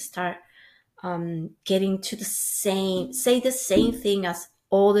science start getting to the same, say the same thing as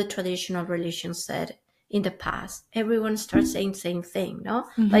all the traditional religions said in the past. Everyone starts saying the same thing, no?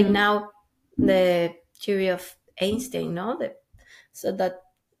 Like Mm-hmm. now, the theory of Einstein, no? So that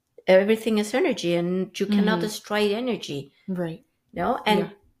everything is energy and you cannot Mm-hmm. destroy energy, Right. no? Yeah.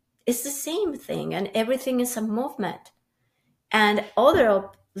 And it's the same thing, and everything is a movement. And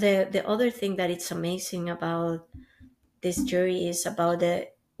the other thing that it's amazing about this jury is about the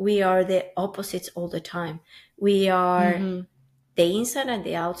we are the opposites all the time. We are Mm-hmm. the inside and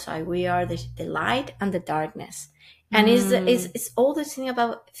the outside. We are the light and the darkness. And Mm, it's all this thing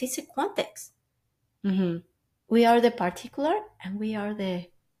about physics quantics. mm-hmm. We are the particular and we are the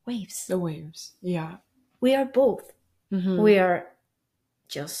waves. The waves. Yeah. We are both. Mm-hmm. We are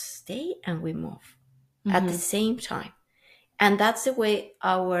just stay and we move at the Mm-hmm. same time. And that's the way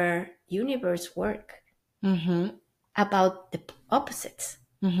our universe work Mm-hmm. about the opposites.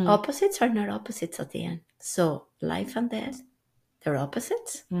 Mm-hmm. Opposites are not opposites at the end. So life and death, they're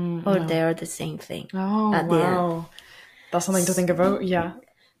opposites or No. they're the same thing Oh, at the end. wow. That's something to think about. Yeah.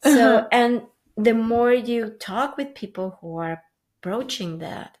 So, and the more you talk with people who are approaching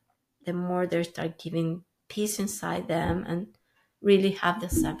that, the more they start giving peace inside them and really have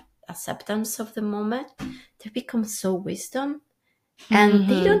the acceptance of the moment. They become so wisdom, and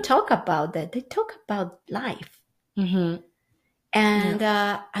they Mm-hmm. don't talk about that. They talk about life Mm-hmm.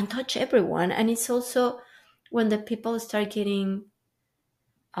 Yeah. and touch everyone. And it's also when the people start getting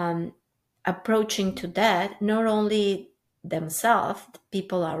um, approaching to that, not only themselves, the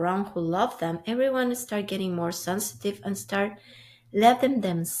people around who love them, everyone start getting more sensitive and start let them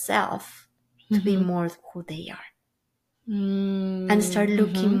themselves to be Mm-hmm. more who they are and start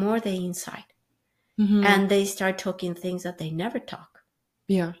looking Mm-hmm. more the inside, Mm-hmm. and they start talking things that they never talk.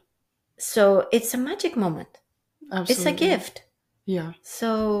 Yeah. So it's a magic moment. It's a Absolutely. gift. Yeah.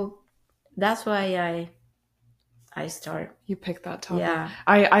 So that's why I start. You picked that topic. Yeah.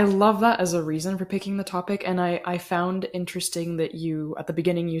 I love that as a reason for picking the topic, and I found interesting that you at the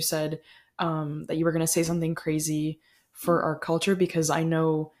beginning you said that you were going to say something crazy for our culture because I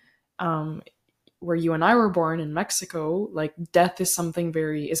know um, where you and I were born in Mexico, like death is something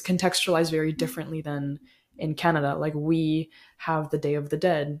very is contextualized very differently than in Canada. Like we have the Day of the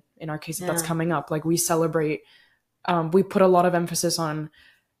Dead. In our case, that's Yeah. coming up. Like we celebrate. We put a lot of emphasis on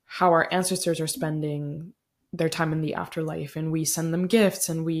how our ancestors are spending their time in the afterlife, and we send them gifts,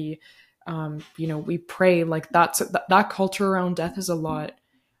 and we pray. Like that culture around death is a lot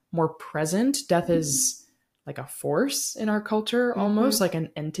more present. Death is like a force in our culture, almost Mm-hmm. like an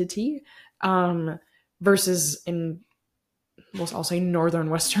entity, um, versus in, well, I'll say northern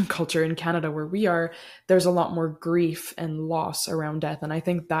Western culture in Canada where we are. There's a lot more grief and loss around death, and I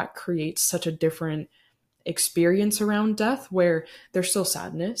think that creates such a different experience around death where there's still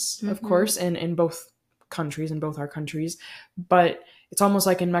sadness, of Mm-hmm. course, in both countries, in both our countries, but it's almost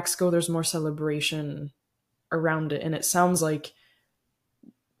like in Mexico there's more celebration around it, and it sounds like,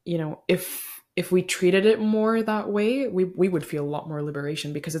 if we treated it more that way, we would feel a lot more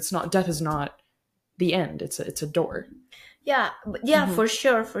liberation because it's not death is not the end. It's a door. Yeah, yeah, Mm-hmm. for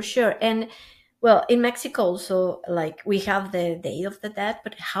sure, for sure. And well, in Mexico also, like we have the Day of the Dead,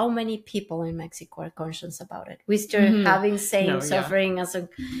 but how many people in Mexico are conscious about it? We still Mm-hmm. having same No, yeah, suffering as a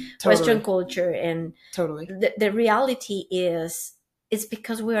Western totally, culture, and totally. the reality is it's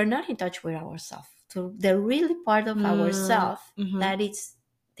because we are not in touch with ourselves. So the really part of ourself Mm-hmm. that it's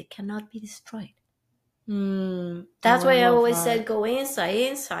they cannot be destroyed. Oh, That's I why I love always said that. go inside,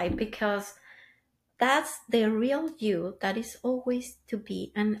 inside, because that's the real you that is always to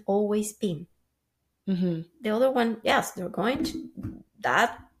be and always been. Mm-hmm. The other one, yes, they're going to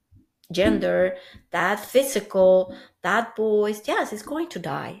that gender, that physical, that voice, yes, it's going to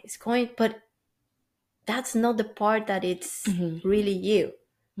die. It's going, but that's not the part that it's Mm-hmm. really you,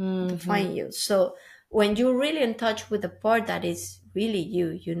 Mm-hmm. define you. So when you're really in touch with the part that is really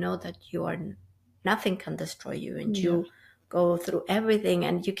you, you know that you are nothing can destroy you, and Yeah. you go through everything,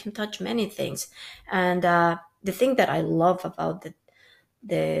 and you can touch many things. And the thing that I love about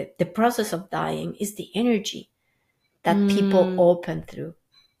the process of dying is the energy that people Mm, open through,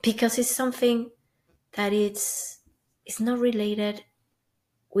 because it's something that it's not related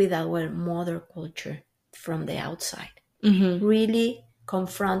with our mother culture from the outside mm-hmm. really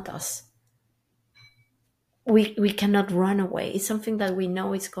confront us. We cannot run away. It's something that we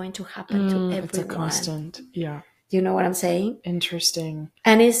know is going to happen to It's a everyone. constant. Yeah. You know what I'm saying? Interesting.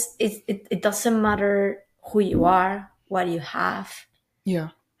 And it doesn't matter who you are, what you have. Yeah.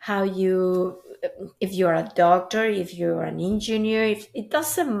 How you, if you're a doctor, if you're an engineer, if, it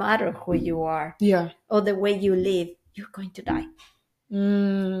doesn't matter who you are Yeah. or the way you live, you're going to die. But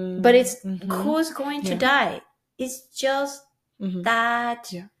Mm, it's mm-hmm. who's going to Yeah. die? It's just Mm-hmm.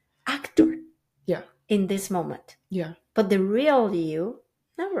 that Yeah. actor Yeah. in this moment. Yeah. But the real you,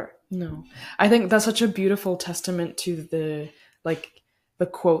 never. No. I think that's such a beautiful testament to like the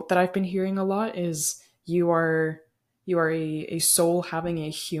quote that I've been hearing a lot is you are a soul having a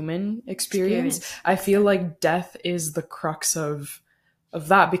human experience. Experience. I feel Exactly. like death is the crux of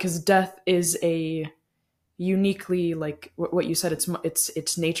that because death is a uniquely like what you said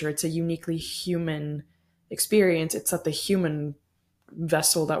it's nature. It's a uniquely human experience. It's that the human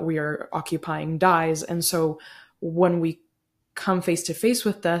vessel that we are occupying dies, and so when we come face to face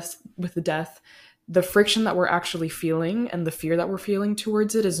with the death, the friction that we're actually feeling and the fear that we're feeling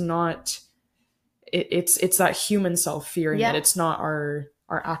towards it is not it's that human self fearing it. Yeah, It's not our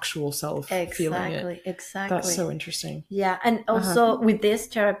actual self feeling it. exactly. That's Exactly. so interesting. Yeah, and Uh-huh. also with this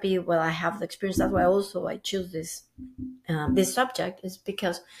therapy, well, I have the experience. That's why also I choose this subject is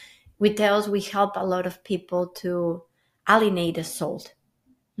because with Tails we help a lot of people to alienate the soul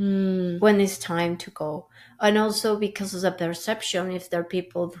Mm, when it's time to go, and also because of the perception, if there are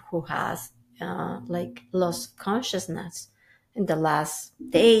people who has like lost consciousness in the last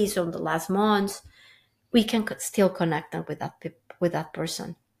days or the last months, we can still connect them with with that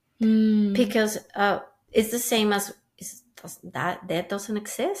person mm, because it's the same as that doesn't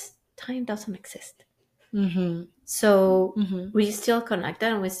exist. Time doesn't exist. mm-hmm, So mm-hmm, we still connected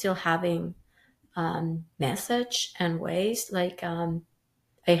and we're still having message and ways like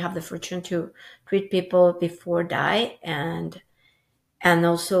I have the fortune to treat people before die and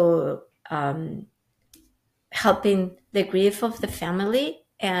also helping the grief of the family.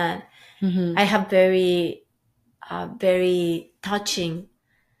 And mm-hmm, I have very touching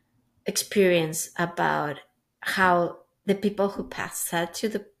experience about how the people who passed said to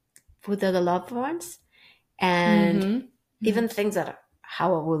the loved ones, and mm-hmm, mm-hmm. even things that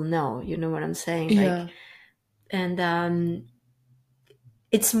how I will know, you know what I'm saying? Like, Yeah. and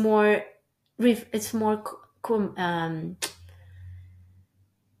it's more, it's more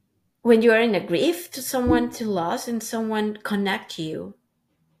when you are in a grief to someone to loss and someone connect you,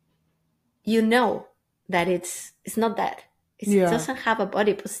 you know that it's not that it Yeah. doesn't have a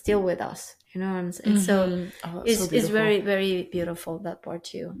body but still with us. You know what I'm saying? So Mm-hmm. Oh, that's so it's beautiful. very very beautiful that part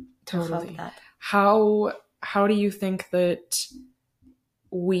too to have Totally. that. How do you think that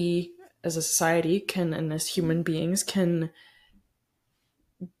we as a society can and as human beings can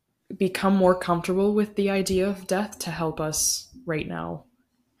become more comfortable with the idea of death to help us right now?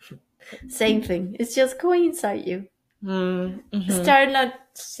 Same thing. It's just going inside you. Mm-hmm. Start not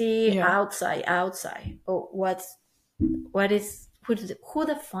see Yeah. outside. Oh, what is who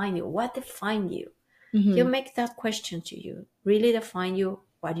define you? What define you? You Mm-hmm. make that question to you. Really define you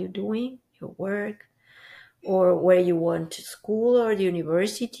what you're doing, your work, or where you went to school or the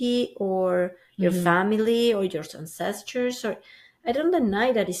university or your Mm-hmm. family or your ancestors or I don't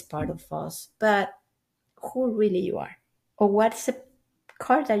deny that is part of us, but who really you are. Or what's the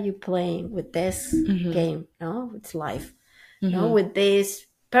card that you're playing with this Mm-hmm. game, no? It's life. No, Mm-hmm. with this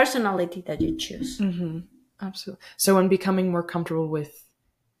personality that you choose. Mm-hmm. Absolutely. So in becoming more comfortable with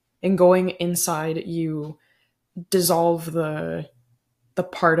in going inside, you dissolve the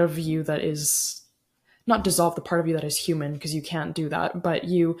part of you that is not dissolve the part of you that is human because you can't do that, but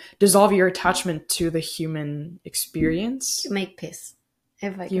you dissolve your attachment to the human You experience. make peace.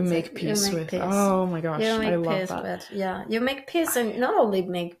 If I You can say, make you peace make with, peace. oh my You gosh, I make love peace that. with, yeah, you make peace and not only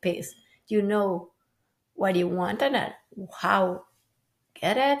make peace, you know what you want and how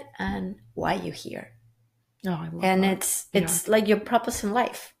get it and why you're here. Oh, I love And that. it's Yeah. it's like your purpose in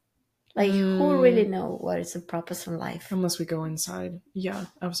life. Like who really Mm, know what is the purpose in life? unless we go inside. Yeah,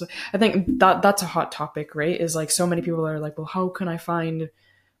 absolutely. I think that's a hot topic, right? Is like so many people are like, well, how can I find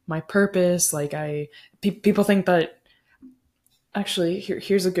my purpose? Like people think that actually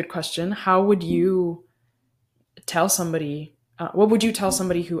here's a good question. How would you tell somebody what would you tell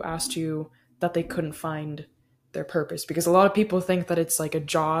somebody who asked you that they couldn't find their purpose? Because a lot of people think that it's like a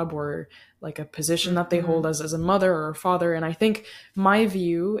job or like a position that they hold Hmm. as a mother or a father, and I think my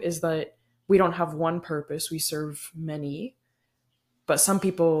view is that we don't have one purpose, we serve many. But some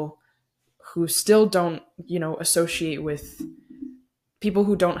people who still don't associate with people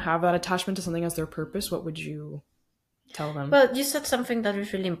who don't have that attachment to something as their purpose, what would you tell them? Well, you said something that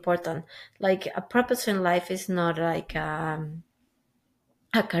is really important. Like a purpose in life is not like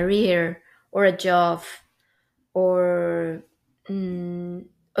a career or a job or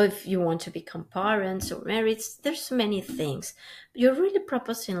if you want to become parents or married, there's many things. Your really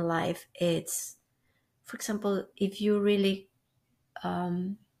purpose in life, it's, for example, if you really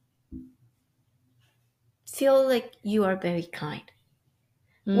feel like you are very kind,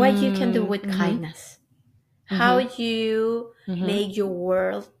 what you can do with Mm-hmm. kindness, how Mm-hmm. you Mm-hmm. make your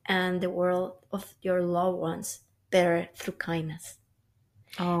world and the world of your loved ones better through kindness.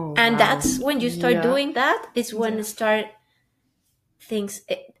 Oh, And wow. that's when you start Yeah. doing that, it's when Yeah. it start things.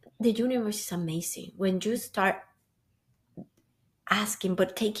 The universe is amazing when you start asking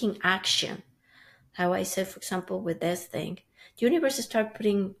but taking action. How I said, for example, with this thing, the universe start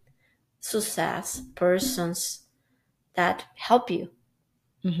putting success persons that help you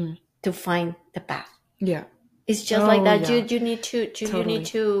Mm-hmm. to find the path. Yeah. It's just like Oh, that. yeah. You need Totally.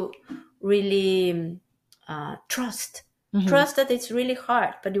 to really trust. Mm-hmm. Trust that it's really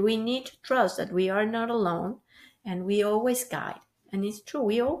hard, but we need to trust that we are not alone, and we always guide. And it's true,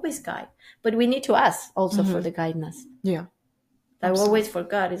 we always guide, but we need to ask also for Mm-hmm. the guidance. Yeah. I always Absolutely.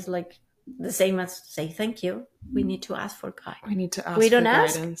 forgot. It's like the same as say thank you. We need to ask for guide. We need to If we ask for don't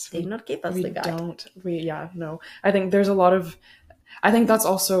ask, guidance. they not give us We the guide. don't. We yeah, no. I think there's a lot of I think that's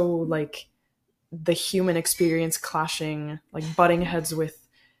also like the human experience clashing, like butting heads with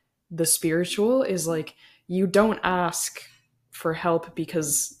the spiritual is like you don't ask for help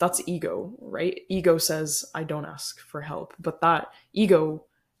because that's ego, right? Ego says I don't ask for help, but that ego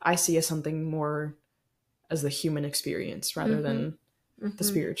I see as something more as the human experience rather Mm-hmm. than the Mm-hmm.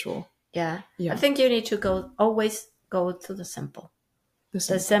 spiritual. Yeah, I Yeah, think you need to always go to the simple. the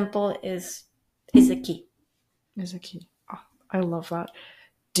The simple simple is the key. is a key. Oh, I love that.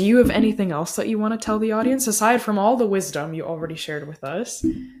 Do you have anything else that you want to tell the audience aside from all the wisdom you already shared with us?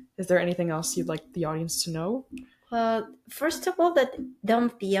 Is there anything else you'd like the audience to know? Well, first of all, that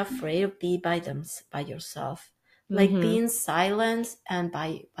don't be afraid of be by yourself. Like Mm-hmm. being silent and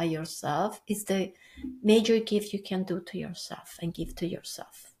by yourself is the major gift you can do to yourself and give to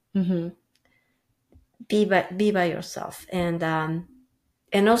yourself. Mm-hmm. Be by yourself, and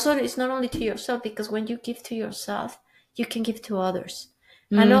also it's not only to yourself, because when you give to yourself, you can give to others.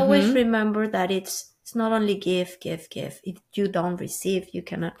 And always Mm-hmm. remember that it's not only give. If you don't receive, you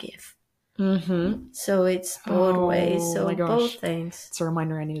cannot give. Mm-hmm. So it's both ways. Oh my So both gosh. things. It's a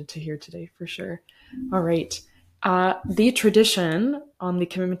reminder I needed to hear today for sure. All right. The tradition on the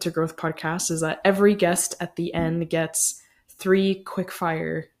Commitment to Growth podcast is that every guest at the end gets 3 quick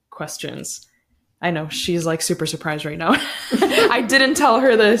fire questions. I know she's like super surprised right now. I didn't tell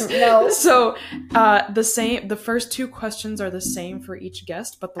her this. No. So the first 2 questions are the same for each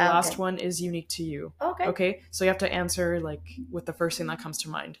guest, but the last Okay. one is unique to you. Okay. Okay? So you have to answer like with the first thing that comes to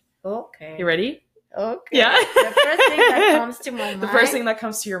mind. Okay. You ready? Okay. Yeah. The first thing that comes to my mind. The first thing that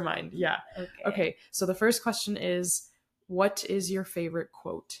comes to your mind. Yeah. Okay. Okay. So the first question is, what is your favorite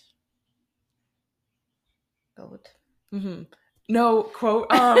quote? Good. Mm-hmm. No quote.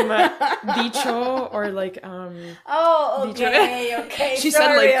 Dicho or like Oh, dicho. okay, okay. She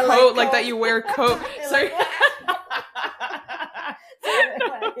Sorry, said like I coat, like that you wear coat. Sorry.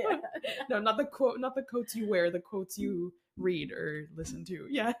 No, not the quote, not the quotes you wear, the quotes you read or listen to.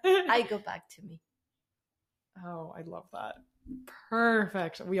 Yeah. I go back to me. Oh, I love that.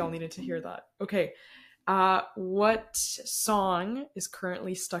 Perfect. We all needed to hear that. Okay. What song is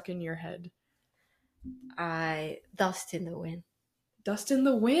currently stuck in your head? Dust in the wind. Dust in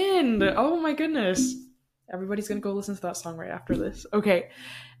the Wind. Oh my goodness. Everybody's going to go listen to that song right after this. Okay.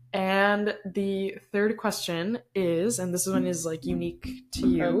 And the third question is, and this one is like unique to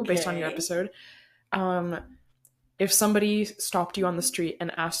you based on your Okay. episode. If somebody stopped you on the street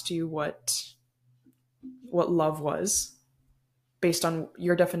and asked you what love was, based on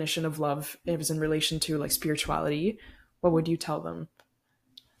your definition of love, it was in relation to like spirituality, what would you tell them?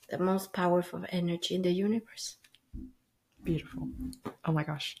 The most powerful energy in the universe. Beautiful. Oh my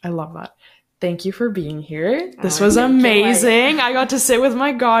gosh, I love that. Thank you for being here. This Oh, was thank you, amazing. Maria. I got to sit with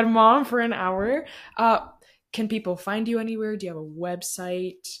my godmom for an hour. Can people find you anywhere? Do you have a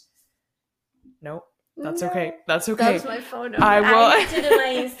website? No, that's No, okay. That's okay. That's my phone number. I will. I need to do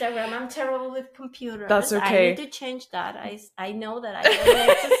my Instagram. I'm terrible with computers. That's okay. I need to change that. I know that I don't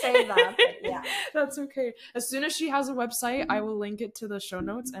need to say that, but yeah. That's okay. As soon as she has a website, I will link it to the show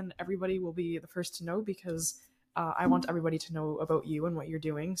notes and everybody will be the first to know because I want everybody to know about you and what you're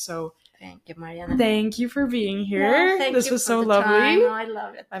doing. So thank you, Mariana. Thank you for being here. No, thank this you was for so the lovely. time. Oh, I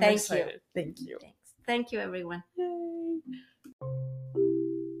love it. I'm Thank excited. you. Thank you. Thanks. Thank you, everyone. Yay.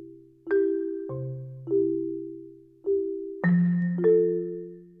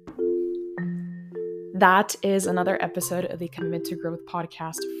 that is another episode of the Commitment to Growth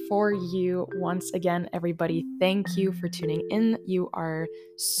podcast for you. Once again, everybody, thank you for tuning in. You are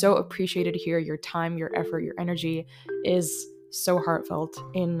so appreciated here. Your time, your effort, your energy is so heartfelt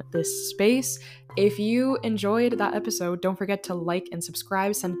in this space. If you enjoyed that episode, don't forget to like and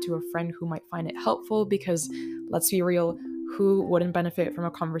subscribe. Send it to a friend who might find it helpful, because let's be real, who wouldn't benefit from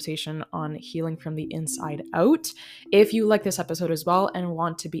a conversation on healing from the inside out? If you like this episode as well and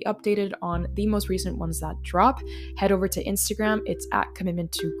want to be updated on the most recent ones that drop, head over to Instagram. It's at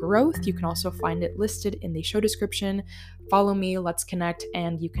Commitment to Growth. You can also find it listed in the show description. Follow me, let's connect,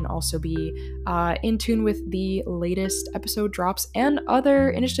 and you can also be in tune with the latest episode drops and other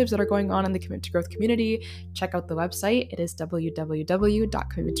initiatives that are going on in the Commitment to Growth community. Check out the website. It is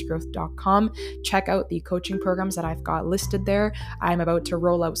www.commitmentogrowth.com. Check out the coaching programs that I've got listed there. I'm about to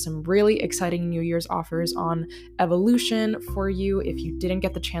roll out some really exciting New Year's offers on evolution for you. If you didn't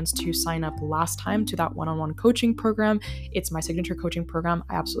get the chance to sign up last time to that one-on-one coaching program, it's my signature coaching program.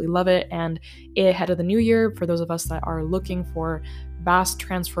 I absolutely love it. And ahead of the new year, for those of us that are looking for vast,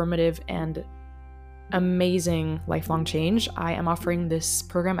 transformative, and amazing lifelong change, I am offering this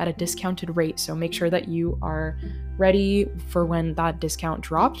program at a discounted rate. So make sure that you are ready for when that discount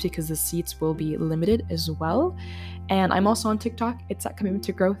drops, because the seats will be limited as well. And I'm also on TikTok. It's at Commitment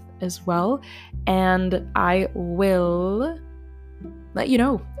to Growth as well. And I will let you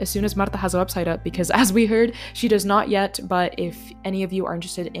know as soon as Marta has a website up, because as we heard, she does not yet. But if any of you are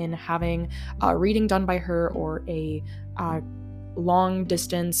interested in having a reading done by her, or a long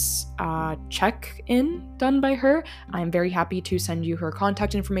distance check-in done by her, I'm very happy to send you her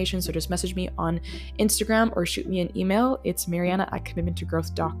contact information. So just message me on Instagram or shoot me an email. It's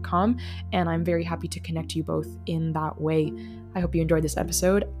mariana@commitmenttogrowth.com, and I'm very happy to connect you both in that way. I hope you enjoyed this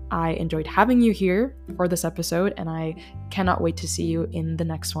episode. I enjoyed having you here for this episode, and I cannot wait to see you in the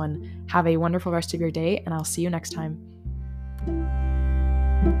next one. Have a wonderful rest of your day, and I'll see you next time.